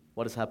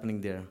 what is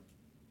happening there.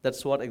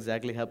 That's what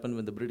exactly happened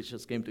when the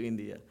Britishers came to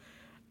India.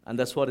 And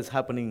that's what is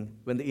happening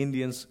when the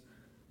Indians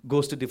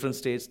goes to different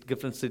states,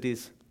 different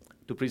cities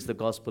to preach the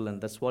gospel.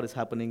 And that's what is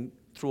happening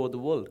throughout the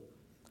world.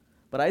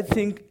 But I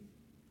think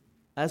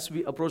as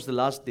we approach the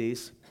last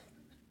days,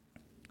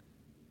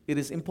 it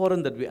is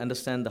important that we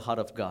understand the heart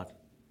of God.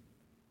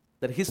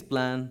 That His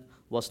plan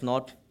was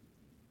not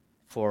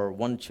for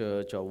one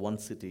church or one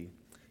city.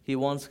 He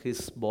wants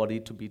His body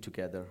to be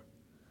together,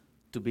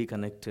 to be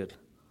connected,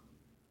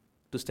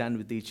 to stand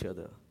with each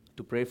other,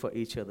 to pray for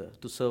each other,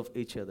 to serve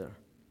each other,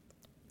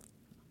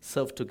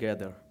 serve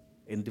together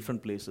in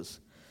different places,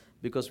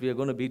 because we are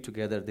going to be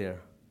together there.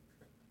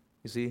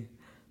 You see?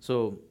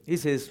 So He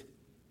says,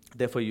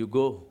 therefore you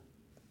go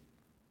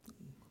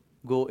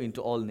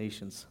into all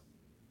nations.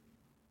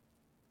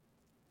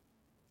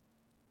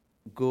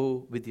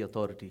 Go with the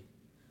authority.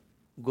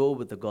 Go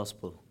with the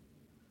gospel.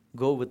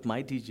 Go with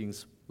my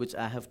teachings, which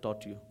I have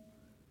taught you,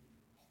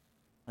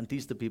 and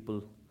teach the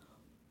people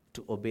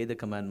to obey the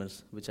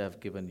commandments which I have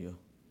given you.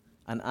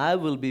 And I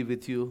will be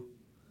with you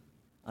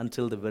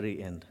until the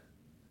very end.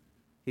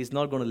 He's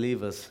not going to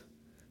leave us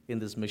in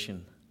this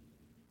mission.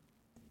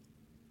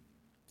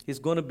 He's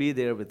going to be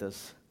there with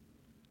us.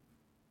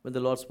 When the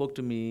Lord spoke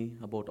to me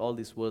about all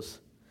these words,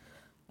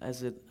 I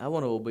said, I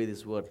want to obey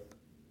this word.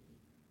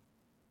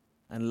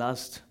 And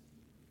last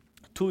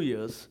 2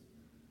 years,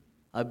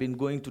 I've been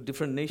going to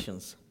different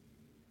nations.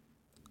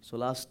 So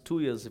last 2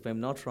 years, if I'm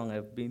not wrong,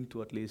 I've been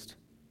to at least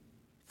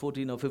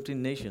 14 or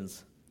 15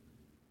 nations.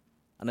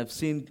 And I've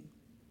seen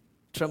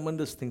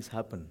tremendous things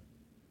happen.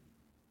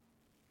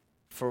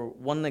 For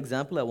one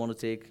example I want to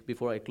take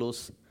before I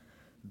close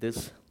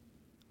this,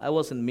 I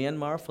was in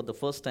Myanmar for the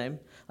first time.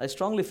 I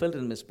strongly felt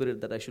in my spirit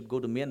that I should go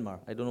to Myanmar.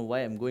 I don't know why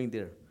I'm going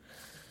there.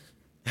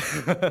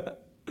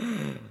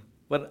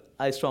 But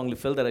I strongly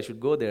felt that I should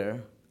go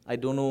there. I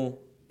don't know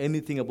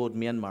anything about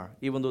Myanmar.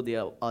 Even though they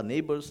are our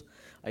neighbors,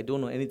 I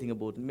don't know anything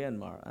about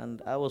Myanmar.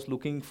 And I was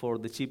looking for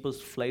the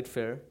cheapest flight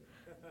fare,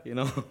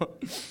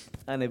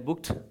 and I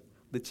booked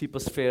the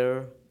cheapest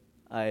fare.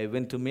 I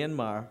went to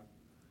Myanmar.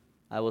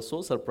 I was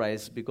so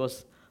surprised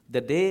because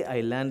the day I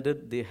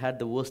landed, they had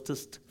the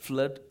worstest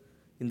flood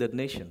in that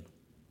nation.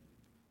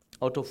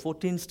 Out of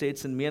 14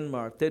 states in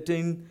Myanmar,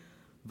 13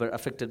 were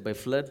affected by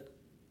flood.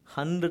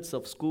 Hundreds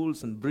of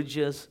schools and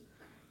bridges,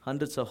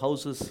 hundreds of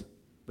houses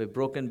were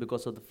broken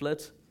because of the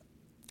floods.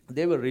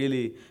 They were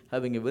really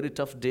having a very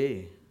tough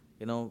day,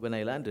 when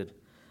I landed.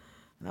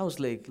 And I was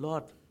like,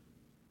 Lord,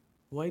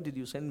 why did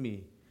you send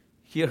me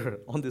here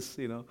on this,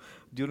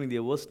 during the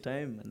worst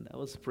time? And I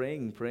was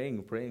praying.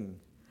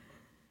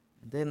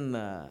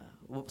 Then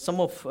some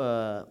of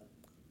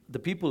the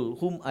people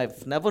whom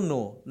I've never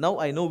known, now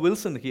I know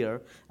Wilson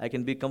here. I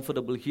can be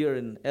comfortable here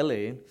in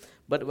LA.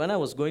 But when I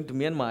was going to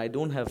Myanmar, I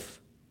don't have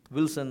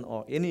Wilson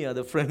or any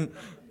other friend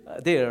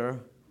there.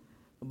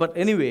 But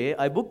anyway,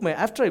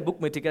 after I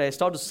booked my ticket, I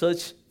started to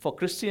search for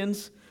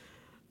Christians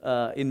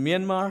in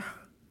Myanmar.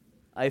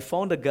 I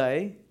found a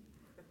guy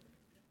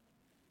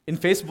in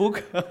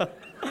Facebook.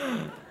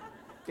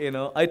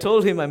 I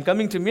told him I'm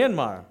coming to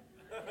Myanmar.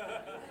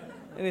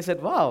 And he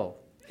said, wow.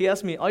 He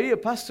asked me, are you a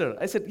pastor?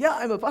 I said, yeah,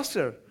 I'm a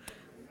pastor.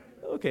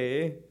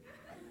 Okay.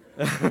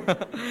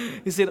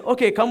 He said,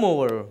 okay, come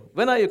over.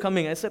 When are you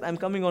coming? I said, I'm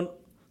coming on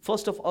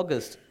 1st of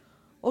August.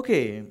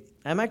 Okay,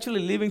 I'm actually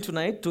leaving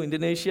tonight to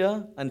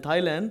Indonesia and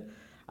Thailand.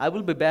 I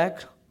will be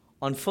back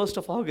on 1st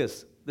of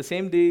August, the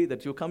same day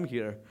that you come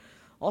here.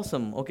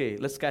 Awesome. Okay,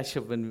 let's catch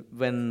up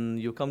when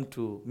you come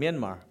to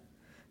Myanmar.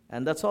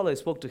 And that's all I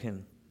spoke to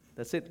him.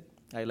 That's it.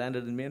 I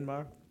landed in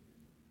Myanmar.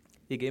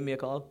 He gave me a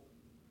call.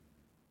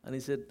 And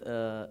he said,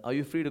 are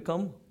you free to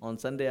come on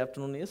Sunday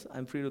afternoon? Yes,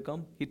 I'm free to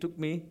come. He took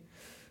me,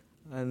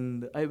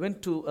 and I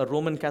went to a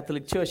Roman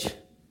Catholic church.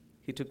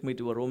 He took me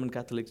to a Roman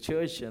Catholic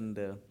church,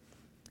 and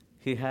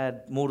he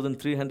had more than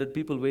 300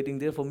 people waiting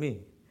there for me.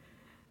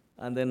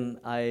 And then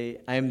I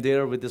am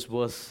there with this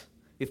verse,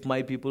 if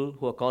my people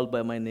who are called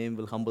by my name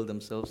will humble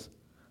themselves,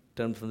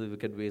 turn from the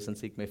wicked ways and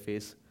seek my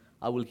face,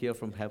 I will hear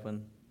from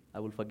heaven, I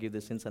will forgive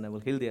their sins, and I will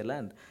heal their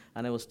land.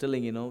 And I was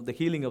telling, the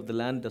healing of the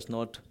land does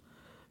not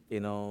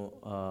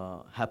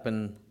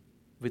happen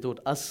without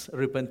us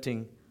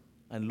repenting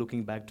and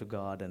looking back to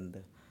God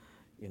and,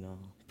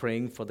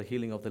 praying for the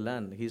healing of the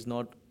land. He's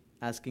not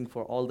asking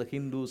for all the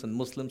Hindus and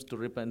Muslims to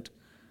repent.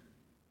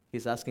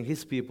 He's asking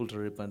His people to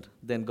repent.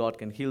 Then God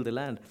can heal the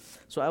land.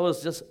 So I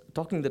was just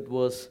talking that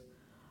verse.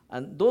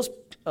 And those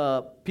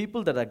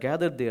people that are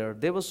gathered there,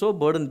 they were so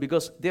burdened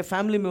because their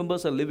family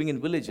members are living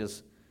in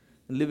villages,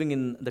 living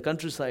in the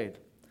countryside.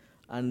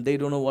 And they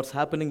don't know what's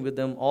happening with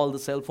them. All the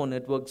cell phone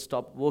networks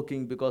stopped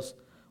working because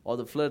of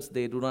the floods.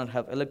 They do not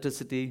have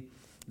electricity.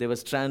 They were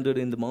stranded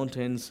in the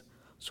mountains.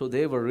 So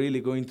they were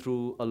really going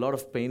through a lot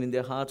of pain in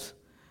their hearts.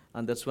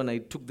 And that's when I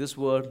took this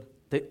word.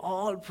 They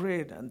all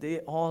prayed and they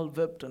all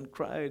wept and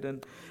cried.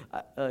 And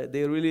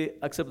they really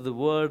accepted the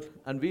word.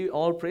 And we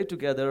all prayed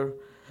together.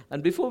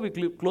 And before we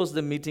closed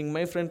the meeting,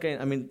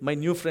 my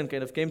new friend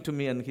kind of came to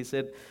me and he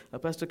said,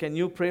 Pastor, can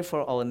you pray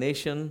for our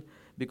nation?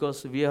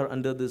 because we are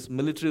under this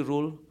military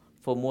rule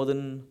for more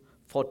than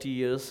 40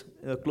 years,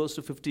 close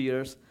to 50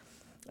 years,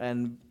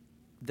 and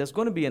there's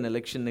going to be an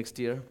election next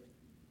year,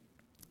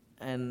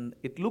 and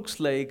it looks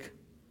like,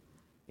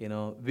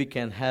 we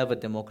can have a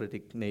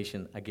democratic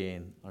nation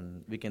again,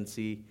 and we can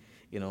see,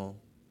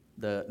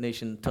 the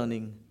nation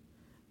turning,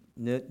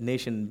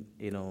 nation,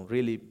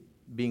 really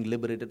being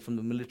liberated from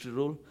the military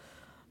rule.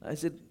 I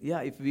said,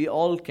 yeah, if we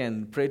all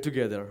can pray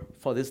together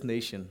for this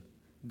nation,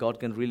 God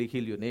can really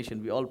heal your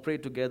nation. We all pray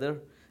together,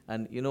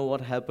 and you know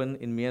what happened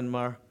in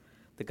Myanmar?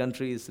 The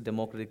country is a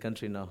democratic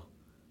country now.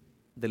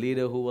 The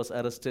leader who was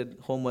arrested,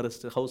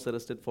 house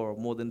arrested for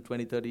more than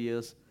 20, 30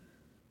 years,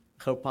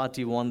 her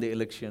party won the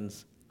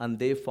elections, and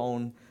they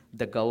found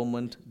the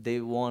government, they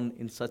won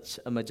in such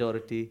a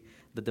majority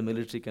that the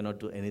military cannot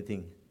do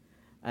anything.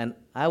 And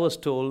I was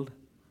told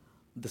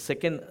the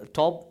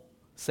top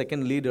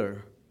second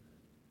leader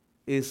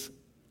is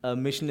a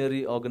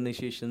missionary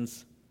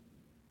organization's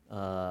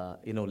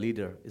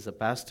leader, is a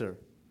pastor,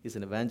 is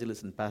an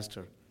evangelist and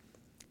pastor.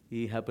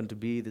 He happened to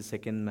be the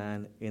second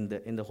man in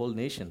the whole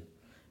nation,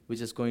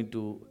 which is going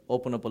to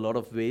open up a lot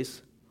of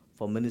ways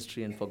for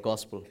ministry and for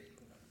gospel.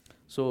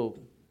 So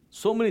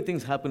many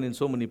things happen in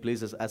so many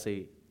places as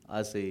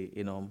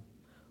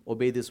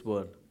obey this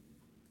word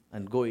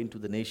and go into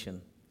the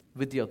nation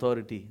with the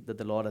authority that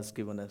the Lord has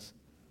given us.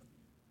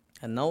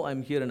 And now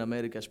I'm here in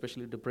America,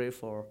 especially to pray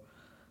for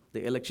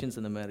the elections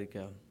in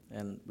America.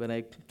 And when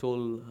I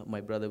told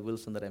my brother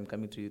Wilson that I'm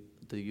coming to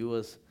the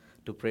U.S.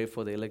 to pray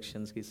for the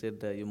elections, he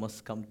said, you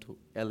must come to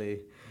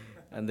L.A.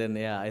 And then,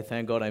 I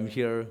thank God I'm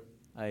here.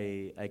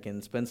 I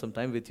can spend some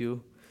time with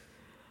you.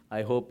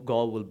 I hope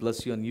God will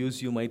bless you and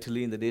use you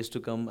mightily in the days to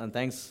come. And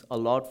thanks a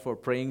lot for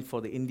praying for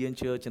the Indian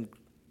church and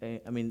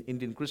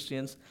Indian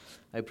Christians.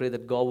 I pray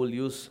that God will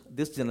use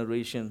this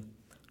generation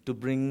to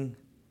bring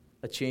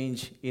a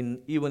change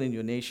even in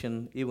your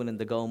nation, even in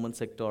the government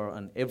sector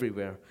and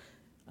everywhere.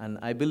 And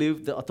I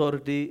believe the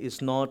authority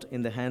is not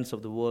in the hands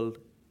of the world.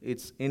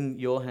 It's in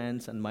your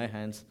hands and my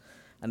hands.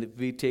 And if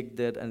we take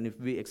that and if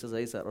we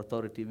exercise our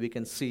authority, we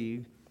can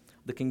see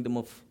the kingdom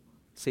of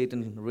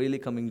Satan really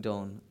coming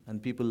down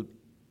and people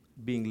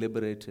being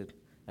liberated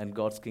and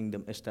God's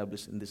kingdom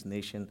established in this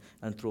nation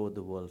and throughout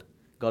the world.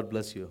 God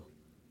bless you.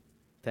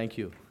 Thank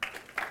you.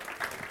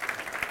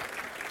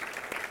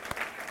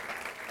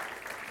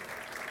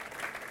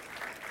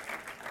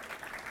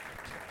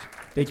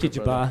 Thank you,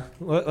 Jabba.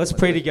 Let's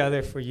pray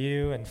together for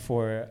you and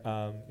for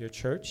your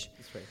church.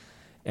 That's right.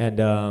 And,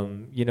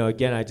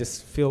 again, I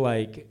just feel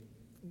like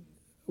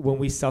when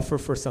we suffer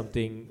for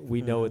something,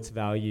 we know its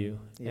value.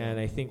 Yeah. And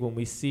I think when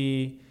we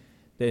see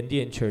the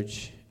Indian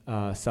church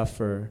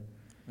suffer,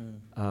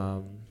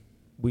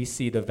 we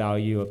see the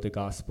value of the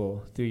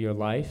gospel through your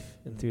life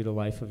and through the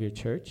life of your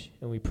church.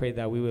 And we pray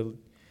that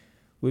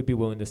we'd be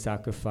willing to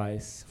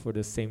sacrifice for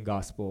the same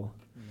gospel.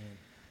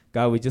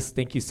 God, we just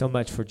thank you so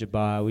much for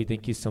Jabba. We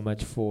thank you so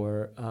much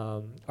for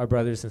our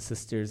brothers and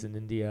sisters in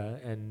India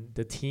and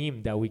the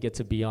team that we get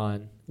to be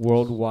on,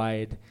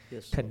 worldwide,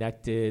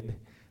 connected,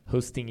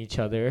 hosting each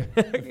other,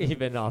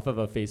 even off of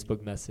a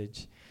Facebook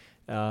message.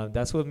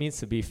 That's what it means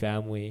to be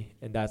family,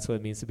 and that's what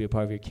it means to be a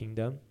part of your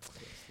kingdom.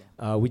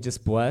 We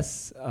just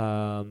bless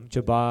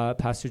Jabba,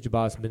 Pastor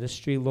Jabba's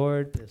ministry,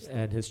 Lord,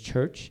 and his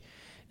church,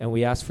 and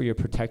we ask for your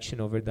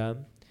protection over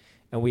them.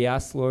 And we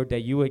ask, Lord,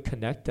 that you would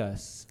connect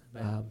us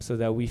so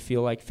that we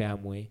feel like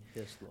family.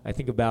 Yes, Lord. I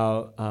think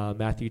about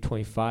Matthew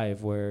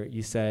 25, where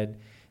you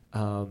said,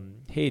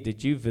 hey,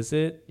 did you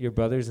visit your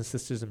brothers and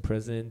sisters in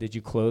prison? Did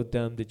you clothe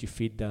them? Did you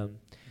feed them?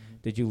 Mm-hmm.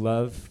 Did you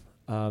love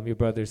your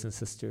brothers and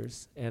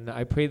sisters? And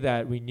I pray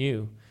that we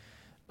knew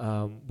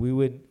we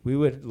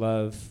would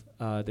love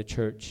the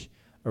church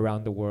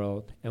around the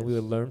world, and we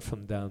would learn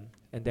from them,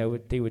 and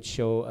that they would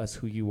show us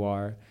who you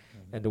are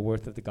and the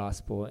worth of the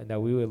gospel, and that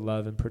we would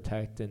love and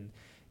protect and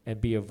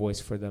be a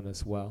voice for them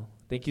as well.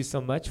 Thank you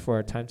so much for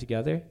our time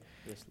together.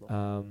 Yes,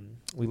 Lord.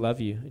 We love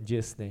you. In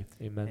Jesus' name,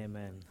 amen.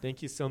 Amen.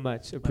 Thank you so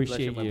much.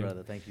 Appreciate my you.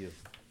 brother. Thank you.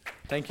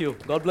 Thank you.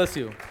 God bless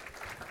you.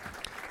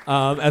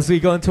 As we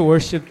go into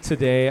worship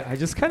today, I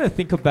just kind of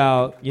think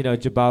about,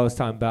 Jabal was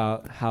talking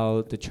about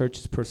how the church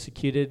is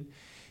persecuted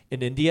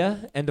in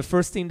India. And the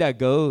first thing that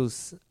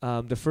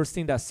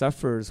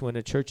suffers when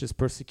a church is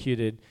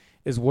persecuted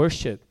is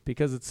worship,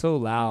 because it's so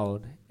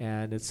loud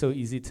and it's so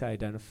easy to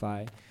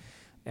identify.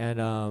 And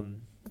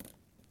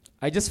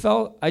I just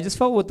felt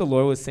what the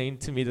Lord was saying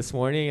to me this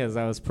morning as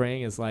I was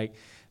praying is like,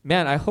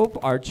 man, I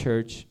hope our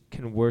church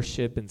can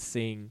worship and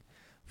sing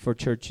for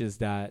churches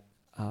that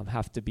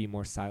have to be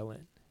more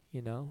silent,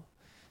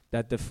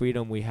 that the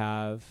freedom we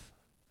have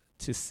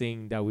to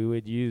sing, that we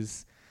would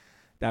use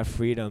that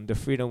freedom, the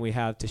freedom we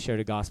have to share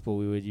the gospel,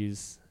 we would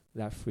use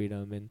that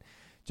freedom. And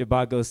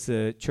Jabba goes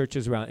to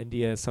churches around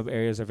India. Some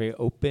areas are very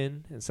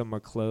open and some are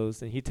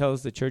closed. And he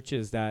tells the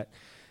churches that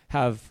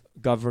have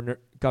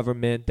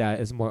government that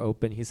is more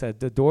open, he said,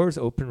 the door is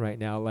open right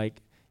now,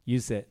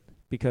 use it,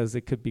 because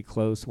it could be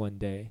closed one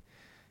day.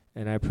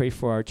 And I pray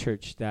for our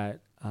church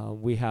that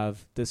we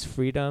have this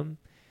freedom,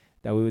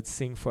 that we would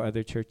sing for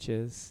other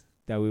churches,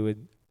 that we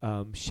would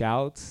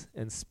shout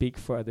and speak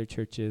for other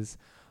churches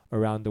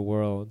around the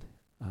world.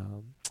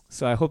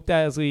 So I hope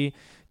that as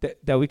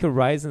that we could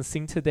rise and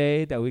sing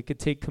today, that we could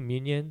take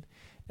communion,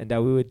 and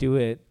that we would do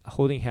it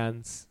holding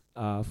hands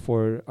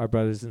for our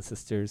brothers and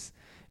sisters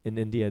in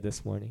India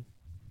this morning.